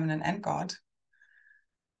 masculine, feminine, and God,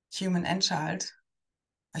 human and child,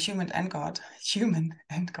 human and God, human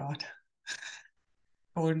and God.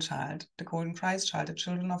 golden child, the golden Christ child, the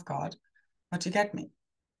children of God. But you get me.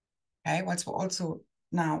 Okay, whilst we're also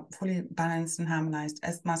now fully balanced and harmonized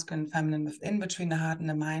as masculine and feminine within, between the heart and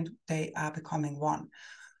the mind, they are becoming one.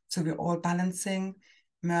 So we're all balancing,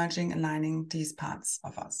 merging, aligning these parts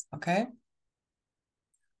of us, okay? I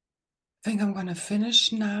think I'm gonna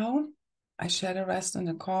finish now. I share the rest in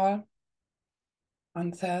the call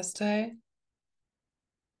on Thursday.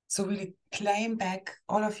 So really claim back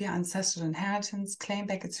all of your ancestral inheritance, claim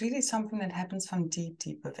back. It's really something that happens from deep,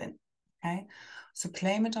 deep within, okay? So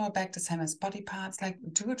claim it all back, the same as body parts, like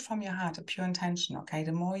do it from your heart, a pure intention, okay?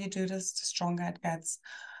 The more you do this, the stronger it gets.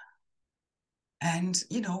 And,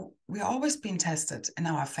 you know, we're always being tested in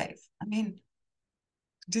our faith. I mean,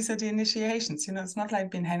 these are the initiations, you know, it's not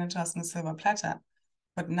like being handed to us on a silver platter,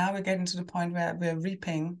 but now we're getting to the point where we're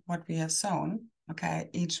reaping what we have sown, okay?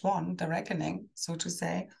 Each one, the reckoning, so to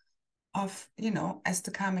say, of, you know, as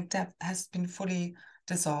the karmic debt has been fully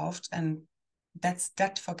dissolved, and that's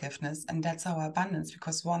debt forgiveness, and that's our abundance,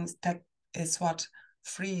 because once that is what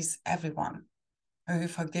frees everyone. When we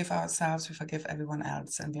forgive ourselves, we forgive everyone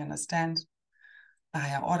else, and we understand the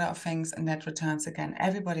higher order of things, and that returns again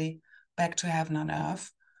everybody back to heaven on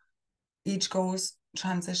earth. Each goes,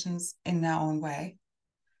 transitions in their own way,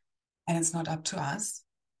 and it's not up to us.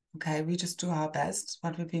 Okay, we just do our best,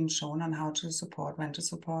 what we've been shown on how to support, when to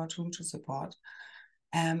support, whom to support.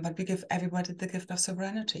 But we give everybody the gift of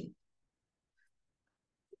sovereignty.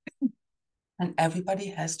 And everybody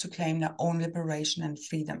has to claim their own liberation and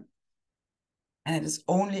freedom. And it is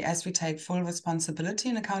only as we take full responsibility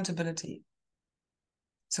and accountability.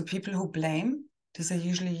 So people who blame, these are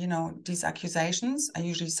usually, you know, these accusations are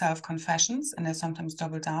usually self-confessions, and they sometimes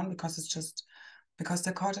double down because it's just because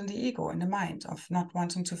they're caught in the ego, in the mind of not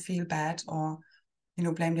wanting to feel bad, or, you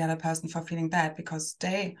know, blame the other person for feeling bad because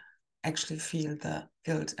they actually feel the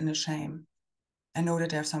guilt and the shame and know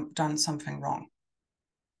that they've done something wrong.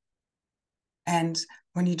 And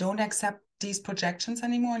when you don't accept these projections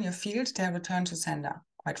anymore in your field, they return to sender,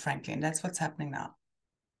 quite frankly. And that's what's happening now.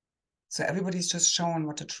 So everybody's just showing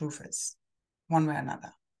what the truth is, one way or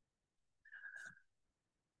another.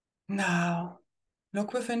 Now,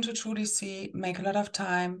 look within to truly see, make a lot of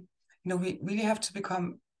time. You know, we really have to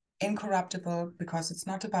become incorruptible, because it's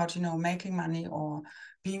not about, you know, making money or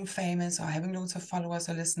being famous or having loads of followers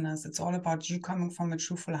or listeners. It's all about you coming from a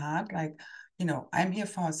truthful heart. Like, you know, I'm here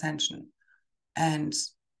for ascension. And,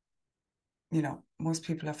 you know, most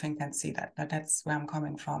people I think can see that that's where I'm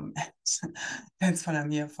coming from. That's what I'm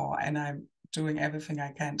here for. And I'm doing everything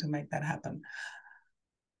I can to make that happen,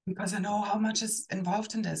 because I know how much is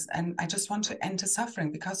involved in this, and I just want to end the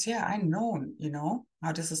suffering, because I know, you know,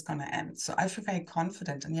 how this is going to end. So I feel very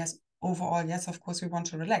confident. And yes, overall, yes, of course we want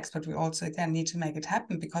to relax, but we also again need to make it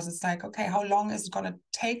happen, because it's like, okay, how long is it going to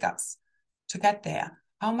take us to get there?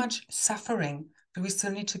 How much suffering do we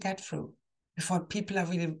still need to get through before people are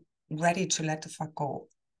really ready to let the fuck go?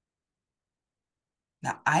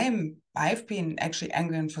 Now, I've been actually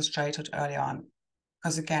angry and frustrated early on,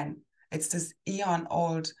 because again, it's this eon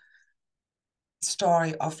old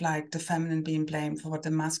story of like the feminine being blamed for what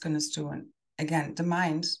the masculine is doing. Again, the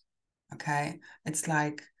mind, okay, it's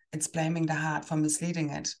like it's blaming the heart for misleading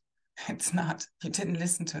it. It's not. You didn't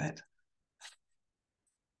listen to it.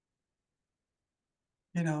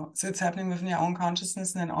 You know, so it's happening within your own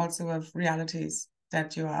consciousness, and then also with realities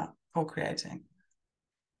that you are co-creating.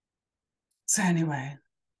 So anyway,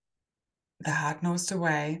 the heart knows the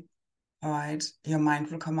way. All right, your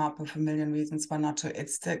mind will come up with a million reasons why not to.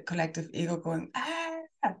 It's the collective ego going, ah.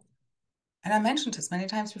 And I mentioned this many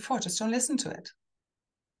times before, just don't listen to it.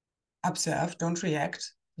 Observe, don't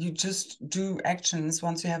react. You just do actions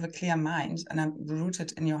once you have a clear mind and are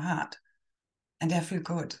rooted in your heart. And they feel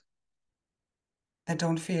good. They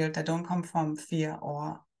don't come from fear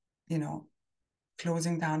or, you know,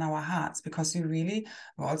 closing down our hearts, because we're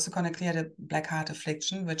also going to clear the black heart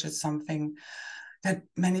affliction, which is something that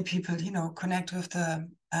many people, you know, connect with the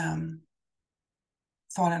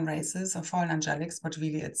fallen races or fallen angelics, but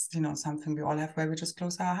really it's, you know, something we all have, where we just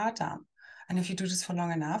close our heart down. And if you do this for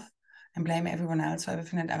long enough and blame everyone else for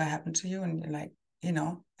everything that ever happened to you, and you're like, you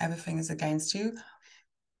know, everything is against you,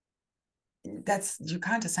 you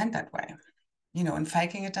can't ascend that way, you know, and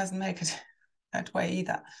faking it doesn't make it that way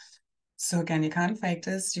either. So again, you can't fake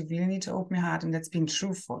this. You really need to open your heart, and that's being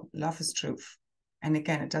truthful. Love is truth. And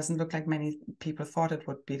again, it doesn't look like many people thought it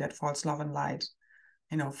would be, that false love and light,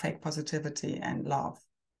 you know, fake positivity and love.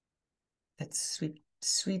 That's sweet,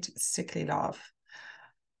 sweet, sickly love.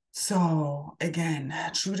 So again,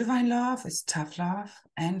 true divine love is tough love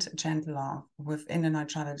and gentle love within the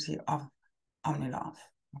neutrality of omni love.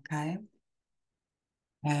 Okay.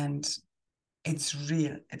 And It's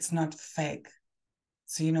real. It's not fake.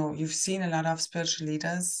 So, you know, you've seen a lot of spiritual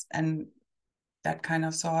leaders and that kind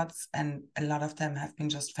of sorts, and a lot of them have been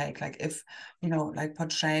just fake. Like if, you know, like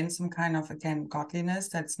portraying some kind of, again, godliness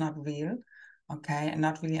that's not real, okay, and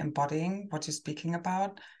not really embodying what you're speaking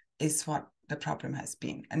about is what the problem has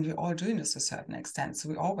been. And we're all doing this to a certain extent. So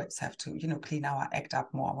we always have to, you know, clean our act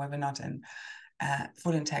up more when we're not in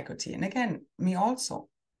full integrity. And again, me also.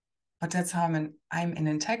 But that's how I'm in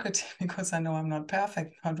integrity because I know I'm not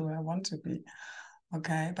perfect, nor do I want to be.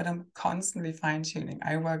 Okay, but I'm constantly fine-tuning.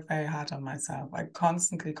 I work very hard on myself. I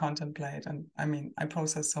constantly contemplate. And I mean, I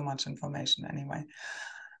process so much information anyway.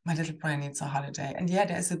 My little brain needs a holiday. And yeah,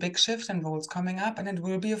 there's a big shift and roles coming up, and it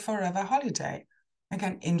will be a forever holiday.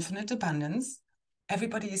 Again, infinite abundance.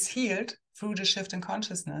 Everybody is healed through the shift in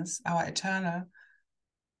consciousness, our eternal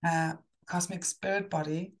cosmic spirit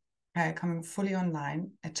body, okay, coming fully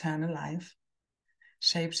online, eternal life,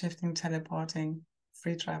 shape-shifting, teleporting,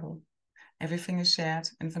 free travel. Everything is shared,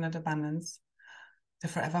 infinite abundance, the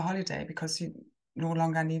forever holiday, because you no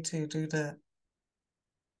longer need to do the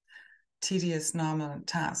tedious normal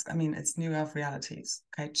task. I mean, it's new earth realities.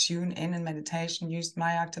 Okay, tune in meditation, use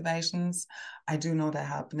my activations. I do know they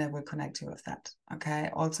help, and I will connect you with that. Okay,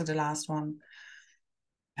 also the last one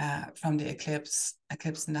from the eclipse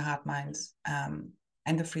in the heart mind,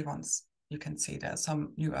 and the free ones. You can see there's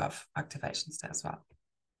some new earth activations there as well.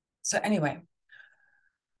 So anyway,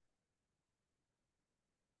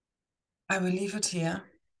 I will leave it here.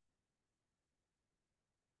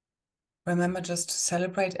 Remember just to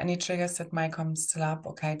celebrate any triggers that might come still up,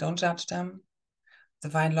 okay? Don't judge them.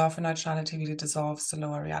 Divine love and neutrality really dissolves the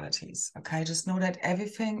lower realities, okay? Just know that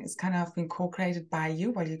everything is kind of being co-created by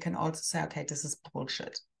you, but you can also say, okay, this is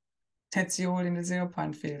bullshit. That's you holding the 0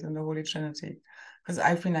 point field in the Holy Trinity. Because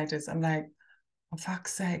I've been like this. I'm like, for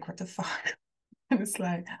fuck's sake, what the fuck? And it's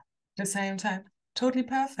like, at the same time, totally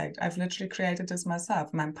perfect. I've literally created this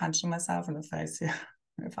myself. And I'm punching myself in the face here.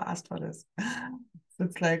 If I asked for this. So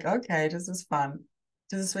it's like, okay, this is fun.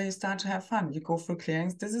 This is where you start to have fun. You go through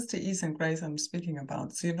clearings. This is the ease and grace I'm speaking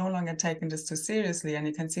about. So you're no longer taking this too seriously, and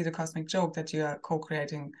you can see the cosmic joke that you are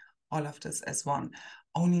co-creating all of this as one.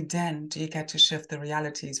 Only then do you get to shift the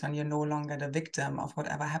realities, when you're no longer the victim of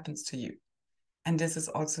whatever happens to you. And this is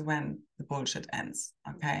also when the bullshit ends,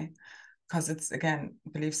 okay? Because it's, again,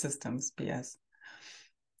 belief systems, BS.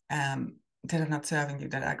 That are not serving you,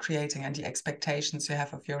 that are creating, and the expectations you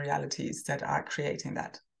have of your realities that are creating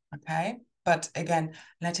that, okay? But again,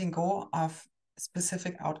 letting go of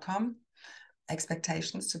specific outcome,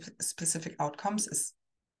 expectations to specific outcomes is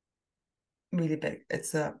really big.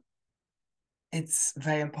 It's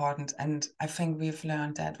very important. And I think we've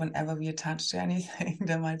learned that whenever we attach to anything,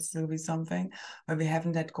 there might still be something where we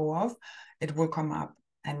haven't let go of, it will come up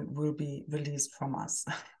and will be released from us,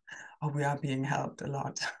 or we are being helped a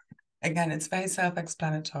lot. Again, it's very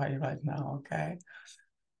self-explanatory right now, okay?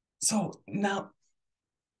 So now,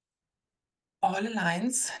 all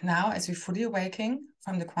aligns now as we fully awaken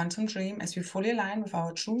from the quantum dream, as we fully align with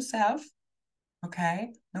our true self,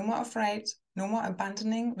 okay? No more afraid, no more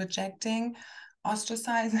abandoning, rejecting,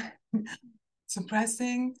 ostracizing,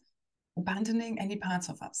 suppressing, abandoning any parts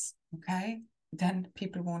of us, okay? Then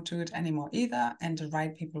people won't do it anymore either, and the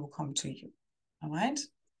right people will come to you, all right?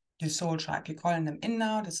 Your soul tribe, you're calling them in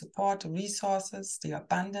now, the support, the resources, the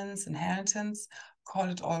abundance, inheritance, call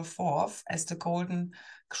it all forth as the golden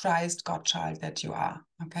Christ Godchild that you are,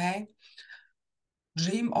 okay?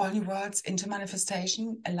 Dream all your worlds into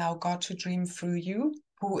manifestation, allow God to dream through you,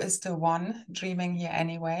 who is the one dreaming here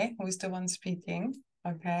anyway, who is the one speaking,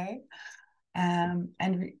 okay? And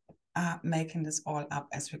we are making this all up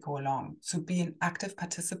as we go along. So be an active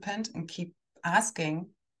participant and keep asking,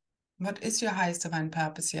 what is your highest divine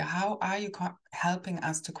purpose here? How are you helping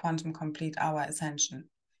us to quantum complete our ascension?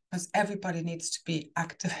 Because everybody needs to be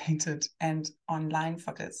activated and online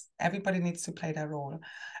for this. Everybody needs to play their role.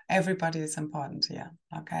 Everybody is important here,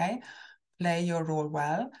 okay? Play your role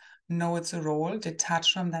well. Know it's a role.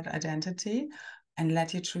 Detach from that identity and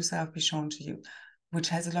let your true self be shown to you, which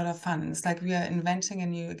has a lot of fun. It's like we are inventing a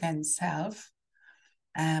new, again, self.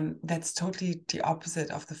 That's totally the opposite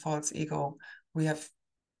of the false ego we have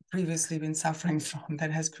previously been suffering from,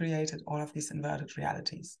 that has created all of these inverted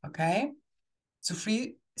realities, okay? So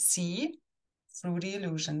see through the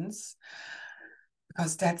illusions,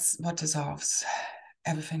 because that's what dissolves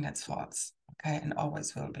everything that's false, okay? And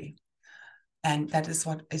always will be. And that is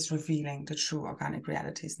what is revealing the true organic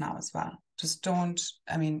realities now as well. Just don't,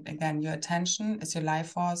 I mean, again, your attention is your life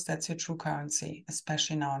force. That's your true currency,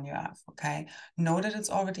 especially now on your earth, okay? Know that it's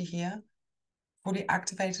already here, fully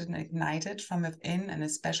activated and ignited from within, and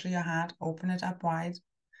especially your heart. Open it up wide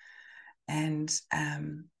and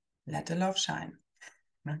let the love shine.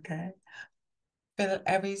 Okay. Fill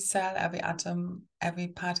every cell, every atom, every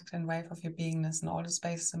particle and wave of your beingness and all the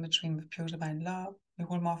spaces in between with pure divine love, your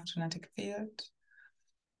whole morphogenetic field.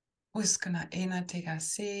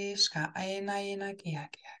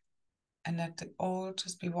 And let it all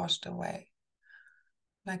just be washed away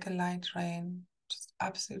like a light rain, just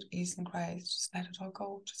absolute ease and grace. Just let it all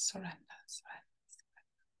go, just surrender.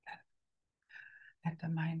 Let the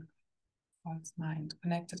mind, false mind,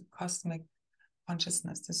 connected to cosmic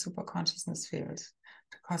consciousness, the super consciousness field,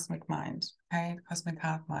 the cosmic mind, okay, the cosmic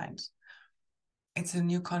heart mind. It's a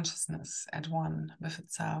new consciousness at one with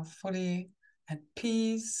itself, fully at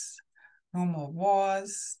peace. No more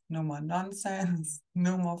wars, no more nonsense,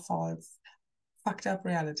 no more false fucked up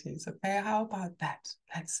realities. Okay, how about that?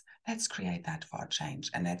 Let's create that for a change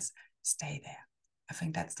and let's stay there. I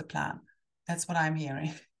think that's the plan. That's what I'm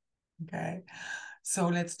hearing. Okay, so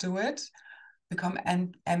let's do it. Become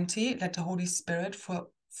empty. Let the Holy Spirit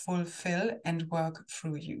fulfill and work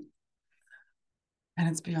through you. And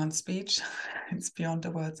it's beyond speech. It's beyond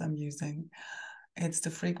the words I'm using. It's the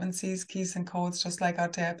frequencies, keys, and codes, just like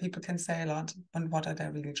out there, people can say a lot, but what are they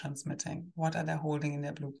really transmitting? What are they holding in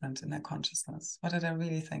their blueprint, in their consciousness? What are they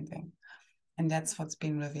really thinking? And that's what's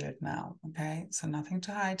been revealed now, okay? So nothing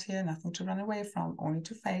to hide here, nothing to run away from, only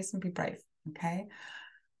to face and be brave, okay?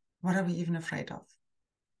 What are we even afraid of?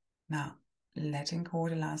 Now, letting go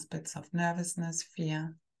the last bits of nervousness,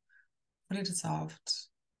 fear, fully dissolved,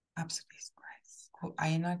 absolutely grace. Ko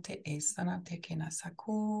aina te esana te kena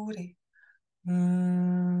sakuri.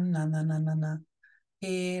 Na na na na na.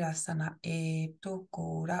 Era sana e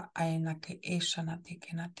tukura aina ke eshana te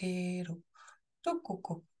kenateru.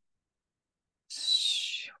 Tukuku.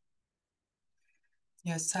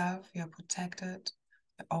 Yourself, you're protected,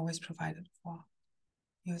 you're always provided for.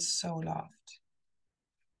 You're so loved.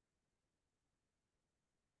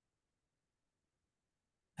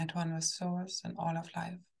 At one with source and all of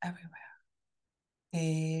life everywhere.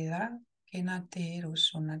 Era kenateru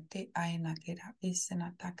sunate aina kera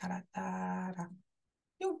isena takaratara.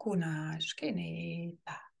 Yukuna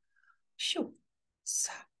shkeneta. Shu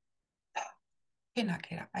sa.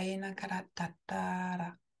 Kenakera aina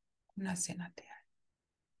karatatara. Kunasenate.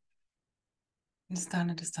 It's done,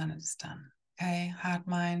 it is done, it is done. Okay, heart,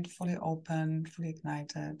 mind, fully open, fully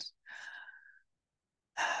ignited.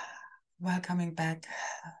 Welcoming back,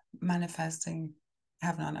 manifesting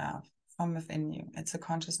heaven on earth from within you. It's a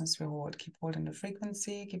consciousness we hold. Keep holding the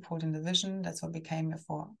frequency, keep holding the vision. That's what we came here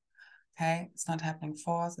for. Okay, it's not happening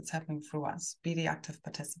for us, it's happening through us. Be the active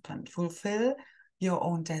participant. Fulfill your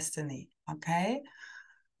own destiny, okay?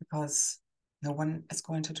 Because no one is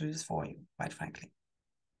going to do this for you, quite frankly.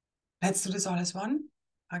 Let's do this all as one.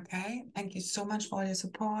 Okay, thank you so much for all your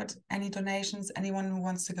support. Any donations, anyone who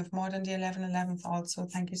wants to give more than the 11/11th also,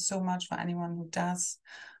 thank you so much for anyone who does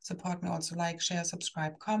support me. Also like, share,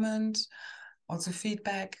 subscribe, comment, also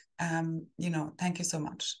feedback. Thank you so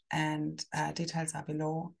much. And details are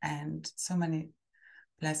below, and so many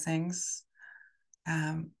blessings.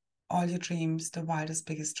 All your dreams, the wildest,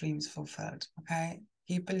 biggest dreams fulfilled. Okay,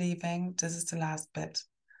 keep believing. This is the last bit.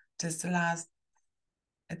 This is the last.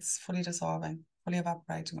 It's fully dissolving, fully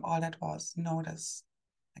evaporating. All that was. Notice.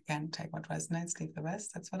 Again, take what resonates, leave the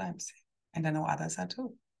rest. That's what I'm saying. And I know others are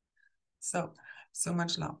too. So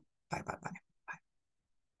much love. Bye, bye, bye.